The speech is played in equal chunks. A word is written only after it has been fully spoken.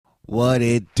What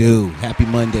it do? Happy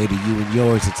Monday to you and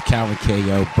yours. It's Cal and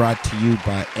KO, brought to you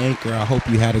by Anchor. I hope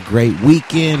you had a great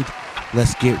weekend.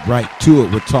 Let's get right to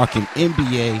it. We're talking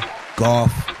NBA,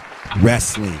 golf,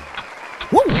 wrestling.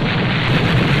 Woo!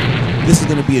 This is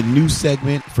going to be a new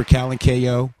segment for Cal and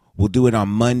KO. We'll do it on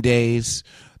Mondays.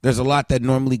 There's a lot that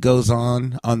normally goes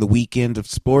on the weekend of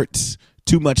sports.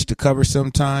 Too much to cover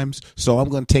sometimes. So I'm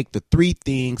going to take the three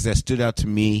things that stood out to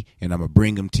me, and I'm going to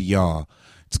bring them to y'all.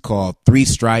 It's called Three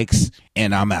Strikes,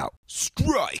 and I'm out.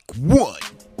 Strike one.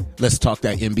 Let's talk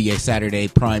that NBA Saturday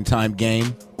primetime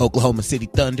game. Oklahoma City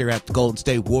Thunder at the Golden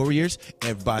State Warriors.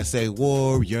 Everybody say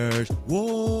Warriors.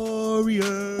 Warriors.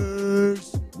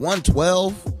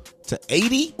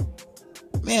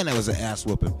 112-80. Man, that was an ass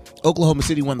whooping. Oklahoma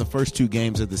City won the first two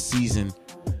games of the season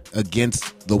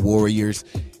against the Warriors.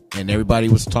 And everybody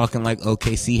was talking like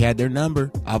OKC had their number.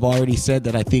 I've already said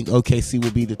that I think OKC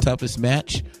will be the toughest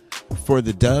match for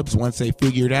the Dubs once they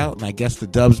figure it out. And I guess the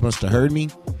Dubs must have heard me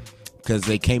because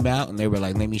they came out and they were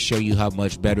like, let me show you how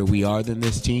much better we are than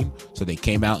this team. So they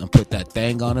came out and put that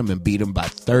thing on them and beat them by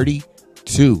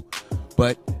 32.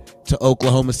 But to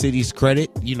Oklahoma City's credit,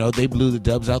 you know, they blew the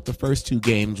Dubs out the first two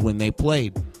games when they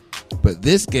played. But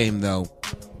this game, though,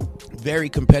 very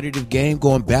competitive game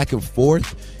going back and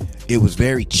forth. It was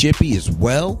very chippy as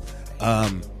well,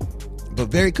 but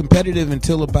very competitive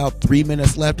until about 3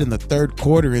 minutes left in the third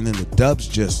quarter, and then the Dubs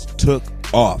just took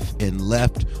off and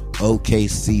left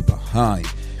OKC behind.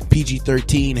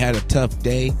 PG-13 had a tough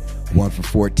day, 1 for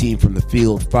 14 from the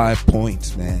field, 5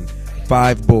 points, man,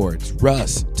 5 boards.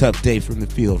 Russ, tough day from the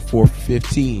field, 4 for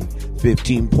 15,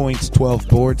 15 points, 12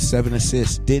 boards, 7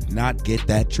 assists, did not get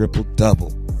that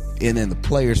triple-double. And then the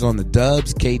players on the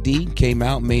Dubs, KD came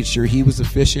out, made sure he was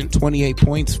efficient. 28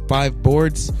 points, 5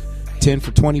 boards, 10 for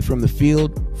 20 from the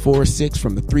field, 4 or 6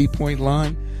 from the three-point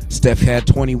line. Steph had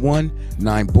 21,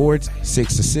 9 boards,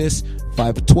 6 assists,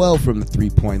 5 of 12 from the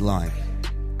three-point line.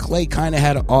 Klay kind of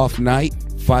had an off night,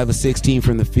 5 of 16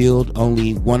 from the field,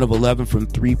 only 1 of 11 from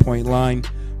three-point line,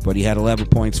 but he had 11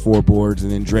 points, 4 boards.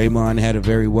 And then Draymond had a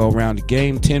very well-rounded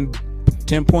game, 10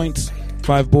 points,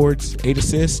 5 boards, 8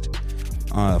 assists.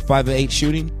 5 of 8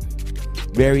 shooting.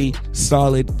 Very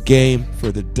solid game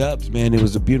for the Dubs, man. It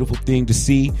was a beautiful thing to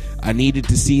see. I needed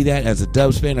to see that as a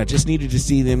Dubs fan. I just needed to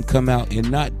see them come out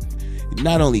and not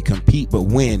only compete, but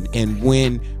win, and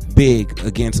win big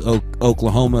against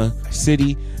Oklahoma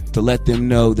City to let them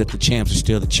know that the champs are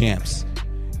still the champs.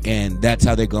 And that's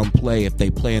how they're going to play if they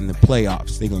play in the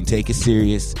playoffs. They're going to take it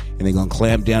serious, and they're going to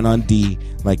clamp down on D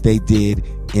like they did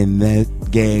in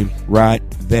that game right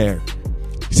there.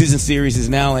 Season series is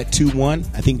now at 2-1.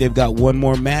 I think they've got one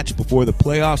more match before the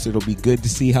playoffs. It'll be good to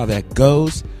see how that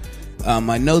goes.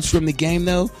 My notes from the game,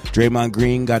 though, Draymond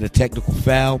Green got a technical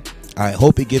foul. I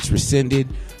hope it gets rescinded.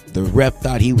 The ref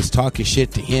thought he was talking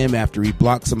shit to him after he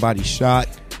blocked somebody's shot.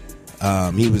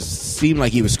 Seemed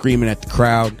like he was screaming at the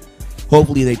crowd.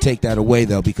 Hopefully they take that away,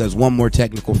 though, because one more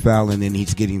technical foul and then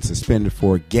he's getting suspended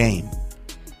for a game.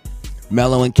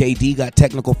 Melo and KD got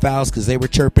technical fouls because they were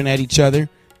chirping at each other.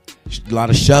 A lot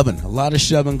of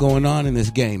shoving going on in this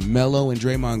game. Melo and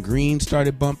Draymond Green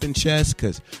started bumping chests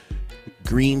because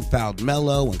Green fouled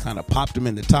Melo and kind of popped him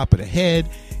in the top of the head,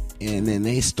 and then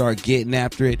they start getting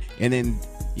after it. And then,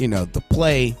 you know, the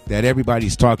play that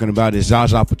everybody's talking about is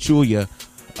Zaza Pachulia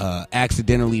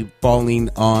accidentally falling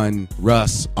on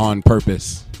Russ on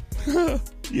purpose.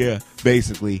 Yeah,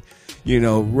 basically. You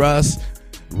know, Russ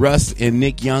and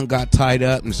Nick Young got tied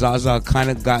up, and Zaza kind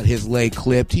of got his leg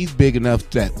clipped. He's big enough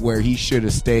that where he should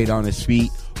have stayed on his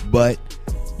feet, but,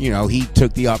 you know, he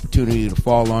took the opportunity to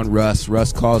fall on Russ.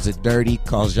 Russ calls it dirty,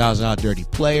 calls Zaza a dirty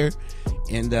player,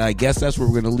 and I guess that's where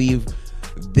we're going to leave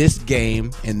this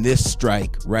game and this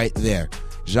strike right there.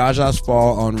 Zaza's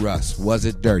fall on Russ. Was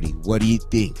it dirty? What do you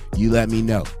think? You let me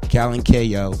know. Cal and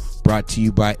KO, brought to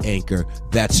you by Anchor.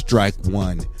 That's strike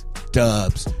one.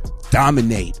 Dubs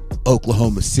dominate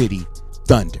Oklahoma City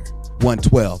Thunder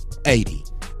 112-80.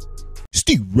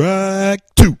 Strike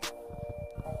two.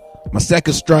 My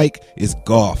second strike is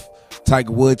golf.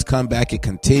 Tiger Woods' comeback, it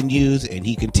continues, and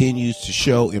he continues to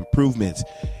show improvements.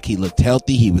 He looked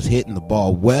healthy. He was hitting the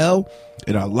ball well,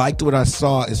 and I liked what I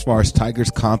saw as far as Tiger's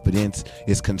confidence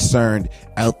is concerned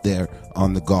out there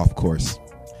on the golf course.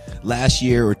 Last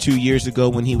year or 2 years ago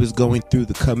when he was going through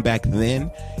the comeback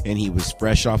then, and he was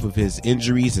fresh off of his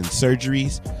injuries and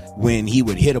surgeries, when he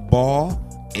would hit a ball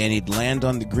and it'd land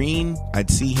on the green, I'd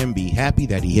see him be happy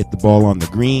that he hit the ball on the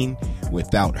green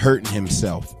without hurting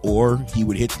himself, or he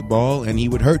would hit the ball and he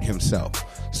would hurt himself.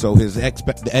 So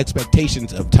the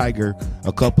expectations of Tiger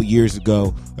a couple years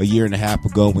ago, a year and a half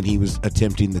ago when he was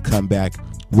attempting the comeback,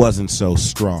 wasn't so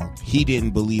strong. He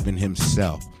didn't believe in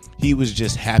himself. He was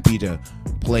just happy to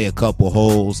play a couple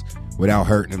holes without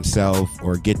hurting himself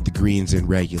or get the greens in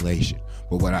regulation.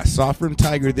 But what I saw from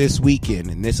Tiger this weekend,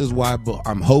 and this is why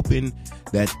I'm hoping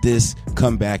that this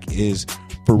comeback is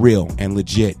for real and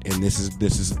legit, and this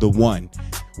is the one.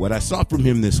 What I saw from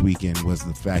him this weekend was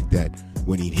the fact that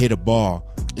when he hit a ball,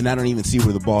 and I don't even see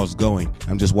where the ball's going,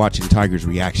 I'm just watching Tiger's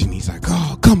reaction. He's like,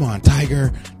 oh, come on,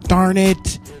 Tiger. Darn it.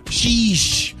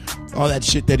 Sheesh. All that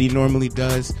shit that he normally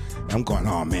does. I'm going,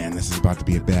 oh, man, this is about to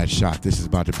be a bad shot. This is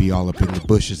about to be all up in the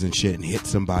bushes and shit and hit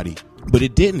somebody. But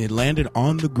it didn't. It landed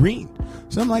on the green.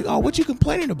 So I'm like, oh, what you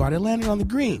complaining about? It landed on the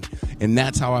green. And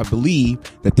that's how I believe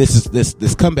that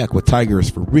this comeback with Tiger is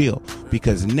for real,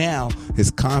 because now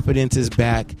his confidence is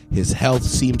back. His health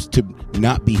seems to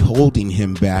not be holding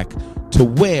him back to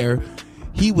where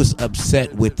he was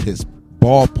upset with his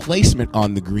ball placement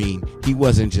on the green. He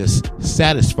wasn't just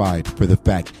satisfied for the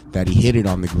fact that he hit it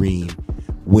on the green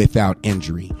without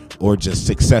injury or just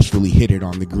successfully hit it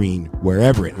on the green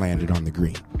wherever it landed on the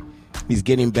green. He's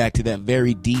getting back to that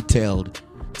very detailed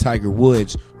Tiger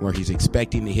Woods where he's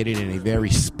expecting to hit it in a very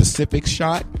specific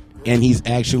shot and he's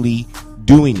actually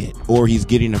doing it, or he's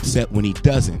getting upset when he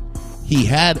doesn't. He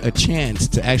had a chance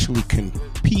to actually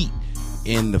compete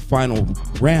in the final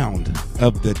round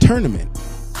of the tournament.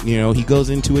 You know, he goes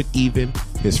into it even.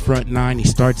 His front nine, he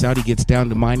starts out, he gets down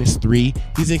to -3.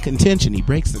 He's in contention. He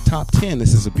breaks the top 10.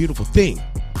 This is a beautiful thing.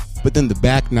 But then the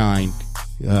back nine,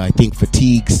 I think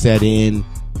fatigue set in,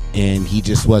 and he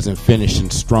just wasn't finishing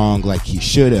strong like he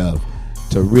should have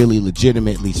to really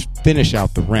legitimately finish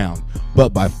out the round.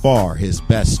 But by far, his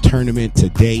best tournament to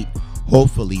date.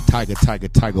 Hopefully,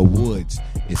 Tiger Woods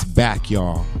is back,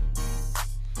 y'all.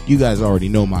 You guys already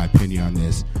know my opinion on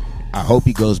this. I hope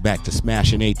he goes back to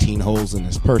smashing 18 holes in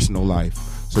his personal life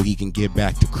so he can get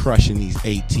back to crushing these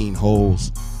 18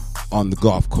 holes on the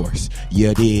golf course.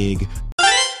 You dig?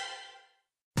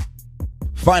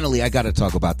 Finally, I got to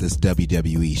talk about this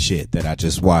WWE shit that I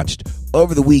just watched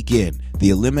over the weekend. The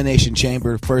Elimination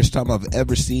Chamber, first time I've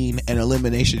ever seen an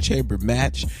Elimination Chamber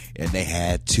match, and they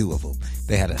had 2 of them.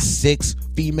 They had a 6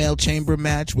 female chamber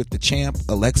match with the champ,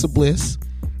 Alexa Bliss,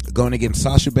 going against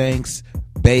Sasha Banks,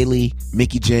 Bayley,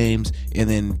 Mickie James, and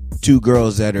then 2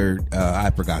 girls that are, I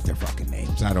forgot their fucking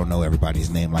names. I don't know everybody's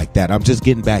name like that. I'm just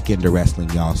getting back into wrestling,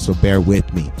 y'all, so bear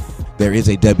with me. There is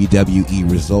a WWE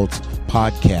Results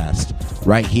podcast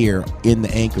right here in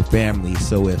the Anchor family,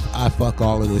 so if I fuck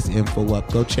all of this info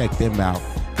up, go check them out,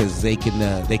 because they can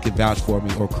vouch for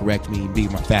me or correct me and be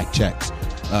my fact checks.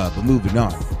 But moving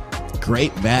on.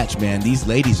 Great match, man. These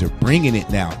ladies are bringing it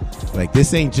now. Like,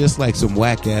 this ain't just like some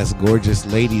whack-ass gorgeous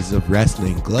ladies of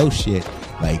wrestling glow shit.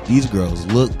 Like, these girls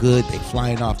look good. They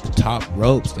flying off the top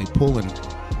ropes. They pulling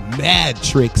mad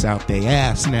tricks out their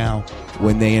ass now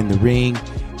when they in the ring,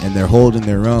 and they're holding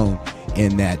their own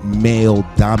in that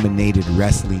male-dominated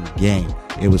wrestling game.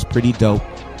 It was pretty dope.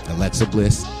 Alexa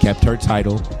Bliss kept her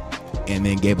title and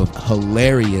then gave a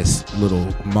hilarious little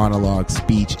monologue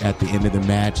speech at the end of the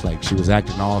match. Like, she was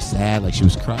acting all sad, like she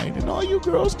was crying, and all you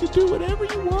girls can do whatever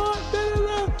you want, blah,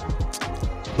 blah,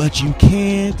 blah. But you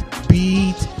can't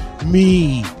beat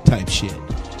me type shit.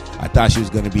 I thought she was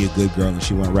going to be a good girl, and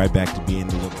she went right back to being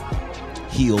the little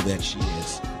heel that she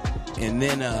is. And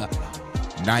then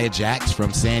Nia Jax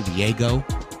from San Diego.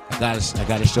 I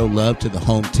gotta show love to the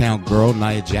hometown girl.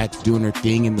 Nia Jax doing her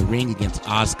thing in the ring against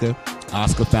Asuka.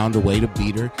 Asuka found a way to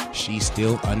beat her. She's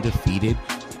still undefeated.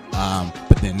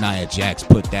 But then Nia Jax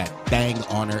put that bang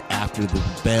on her after the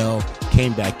bell,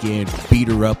 came back in, beat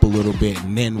her up a little bit,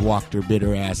 and then walked her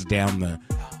bitter ass down the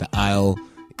aisle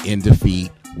in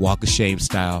defeat. Walk of Shame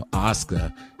style.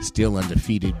 Asuka, still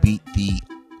undefeated, beat the,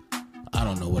 I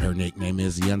don't know what her nickname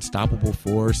is, the Unstoppable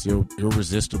Force, the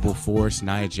Irresistible Force,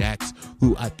 Nia Jax,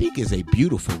 who I think is a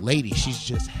beautiful lady. She's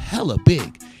just hella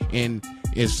big. And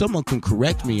if someone can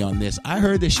correct me on this, I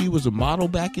heard that she was a model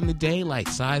back in the day, like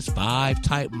size 5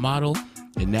 type model.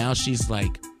 And now she's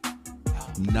like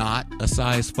not a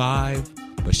size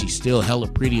 5, but she's still hella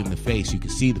pretty in the face. You can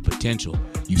see the potential.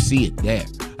 You see it there.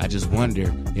 I just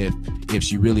wonder if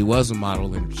she really was a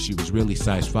model and she was really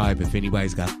size 5, if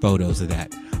anybody's got photos of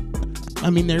that. I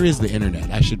mean, there is the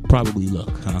internet. I should probably look,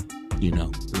 huh? You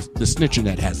know, the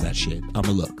Snitchernet has that shit.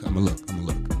 I'ma look.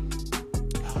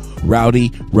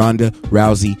 Ronda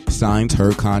Rousey signs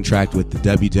her contract with the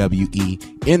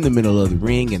WWE in the middle of the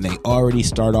ring, and they already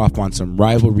start off on some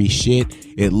rivalry shit.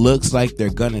 It looks like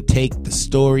they're gonna take the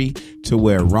story to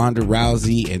where Ronda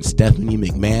Rousey and Stephanie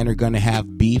McMahon are gonna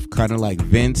have beef, kind of like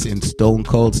Vince and Stone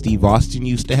Cold Steve Austin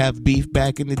used to have beef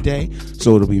back in the day.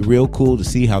 So it'll be real cool to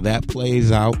see how that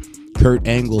plays out. Kurt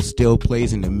Angle still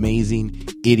plays an amazing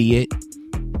idiot.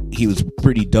 he was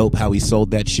pretty dope how he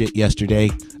sold that shit yesterday.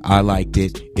 I liked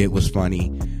it. It was funny.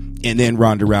 And then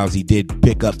Ronda Rousey did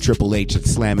pick up Triple H and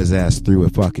slam his ass through a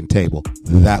fucking table.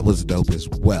 That was dope as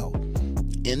well.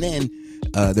 And then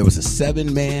there was a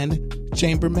 7-man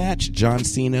chamber match. John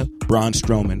Cena, Braun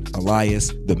Strowman,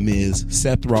 Elias, The Miz,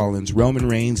 Seth Rollins, Roman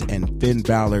Reigns, and Finn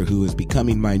Balor, who is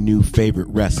becoming my new favorite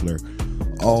wrestler,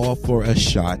 all for a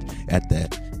shot at the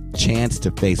chance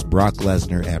to face Brock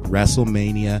Lesnar at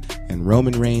WrestleMania. And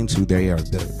Roman Reigns, who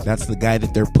that's the guy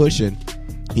that they're pushing.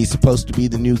 He's supposed to be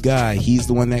the new guy. He's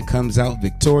the one that comes out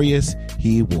victorious.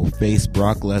 He will face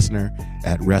Brock Lesnar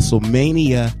at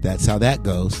WrestleMania. That's how that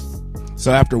goes.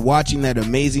 So after watching that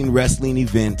amazing wrestling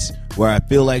event where I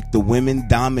feel like the women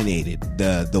dominated,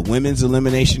 the women's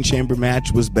Elimination Chamber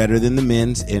match was better than the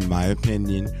men's, in my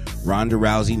opinion. Ronda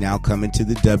Rousey now coming to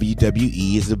the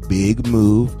WWE is a big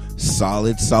move.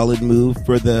 Solid move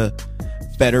for the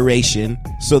Federation.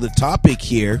 So the topic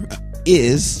here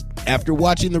is, after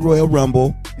watching the Royal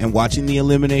Rumble and watching the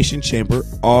Elimination Chamber,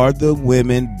 are the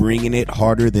women bringing it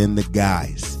harder than the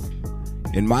guys?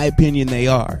 In my opinion, they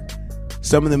are.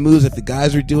 Some of the moves that the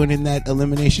guys are doing in that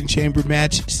Elimination Chamber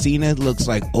match, Cena looks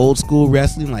like old school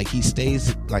wrestling, like he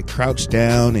stays like crouched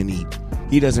down and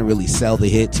he doesn't really sell the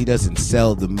hits. He doesn't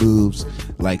sell the moves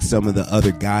like some of the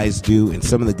other guys do. And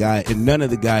none of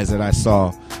the guys that I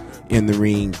saw in the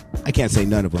ring, I can't say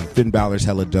none of them. Finn Balor's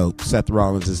hella dope. Seth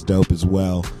Rollins is dope as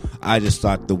well. I just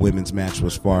thought the women's match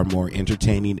was far more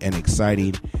entertaining and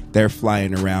exciting. They're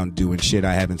flying around doing shit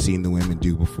I haven't seen the women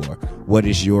do before. What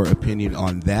is your opinion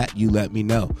on that? You let me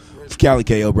know. It's Cali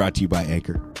KO, brought to you by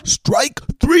Anchor. Strike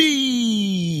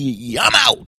 3! I'm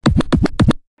out!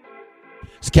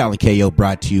 It's Cali KO,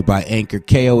 brought to you by Anchor.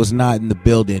 KO is not in the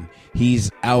building.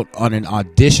 He's out on an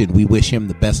audition. We wish him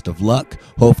the best of luck.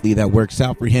 Hopefully that works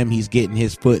out for him. He's getting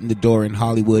his foot in the door in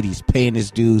Hollywood. He's paying his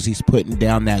dues. He's putting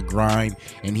down that grind,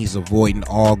 and he's avoiding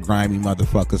all grimy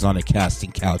motherfuckers on a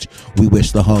casting couch. We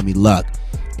wish the homie luck.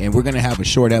 And we're going to have a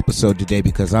short episode today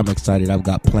because I'm excited. I've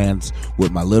got plans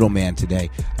with my little man today.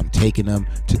 I'm taking him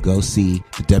to go see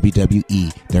the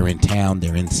WWE. They're in town.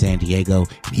 They're in San Diego.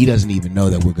 He doesn't even know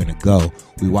that we're going to go.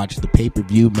 We watched the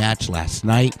pay-per-view match last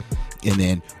night. And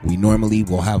then we normally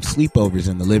will have sleepovers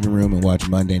in the living room and watch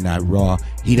Monday Night Raw.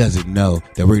 He doesn't know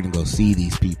that we're going to go see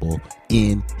these people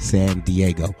in San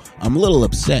Diego. I'm a little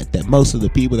upset that most of the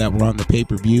people that were on the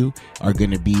pay-per-view are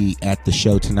going to be at the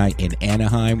show tonight in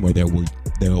Anaheim, where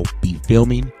they'll be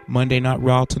filming Monday Night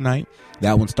Raw tonight.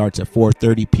 That one starts at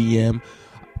 4:30 p.m.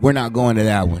 We're not going to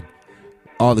that one.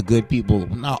 All the good people,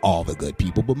 not all the good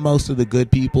people, but most of the good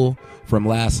people from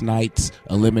last night's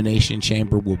Elimination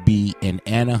Chamber will be in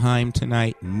Anaheim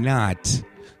tonight, not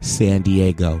San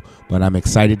Diego. But I'm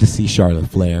excited to see Charlotte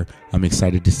Flair. I'm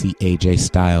excited to see AJ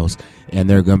Styles. And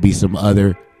there are going to be some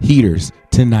other heaters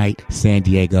tonight, San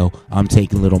Diego. I'm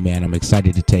taking little man. I'm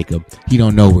excited to take him. He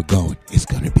don't know we're going. It's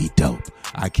going to be dope.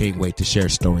 I can't wait to share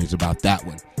stories about that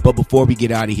one. But before we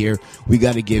get out of here, we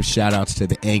got to give shout outs to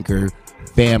the Anchor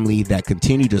family that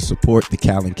continue to support the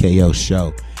Cal and KO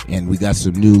show. And we got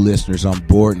some new listeners on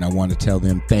board, and I want to tell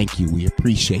them thank you. We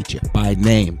appreciate you by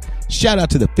name. Shout out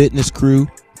to the Fitness Crew,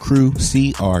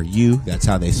 CRU. That's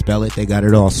how they spell it. They got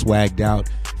it all swagged out.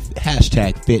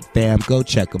 #FitFam. Go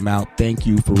check them out. Thank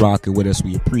you for rocking with us.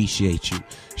 We appreciate you.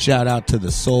 Shout out to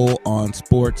the Soul on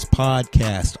Sports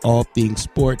podcast, all things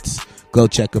sports. Go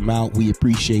check them out. We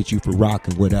appreciate you for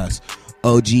rocking with us.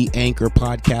 OG Anchor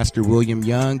podcaster William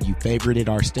Young, you favorited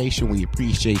our station. We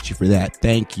appreciate you for that.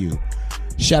 Thank you.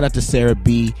 Shout out to Sarah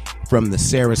B from the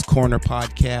Sarah's Corner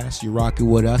podcast. You're rocking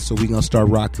with us, so we're going to start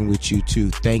rocking with you too.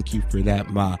 Thank you for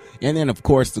that, Ma. And then, of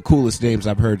course, the coolest names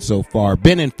I've heard so far.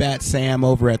 Ben and Fat Sam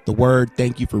over at The Word.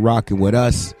 Thank you for rocking with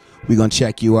us. We're going to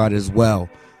check you out as well.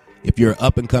 If you're an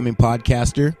up-and-coming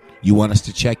podcaster, you want us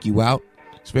to check you out,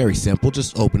 it's very simple.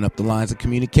 Just open up the lines of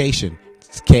communication.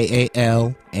 It's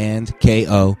KAL and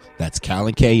KO. That's Cal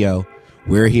and KO.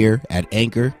 We're here at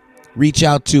Anchor. Reach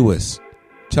out to us.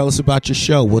 Tell us about your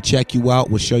show. We'll check you out.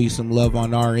 We'll show you some love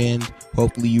on our end.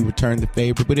 Hopefully you return the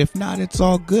favor. But if not, it's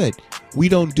all good. We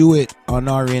don't do it on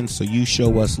our end, so you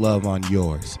show us love on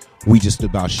yours. We just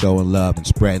about showing love and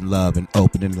spreading love and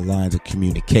opening the lines of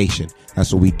communication.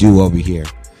 That's what we do over here.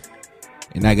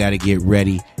 And I got to get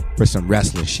ready for some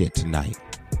wrestling shit tonight.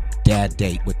 Dad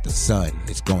date with the son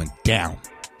is going down.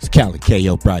 It's Cal and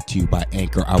KO, brought to you by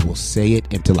Anchor. I will say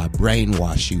it until I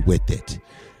brainwash you with it.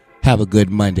 Have a good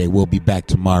Monday. We'll be back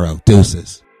tomorrow.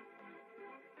 Deuces.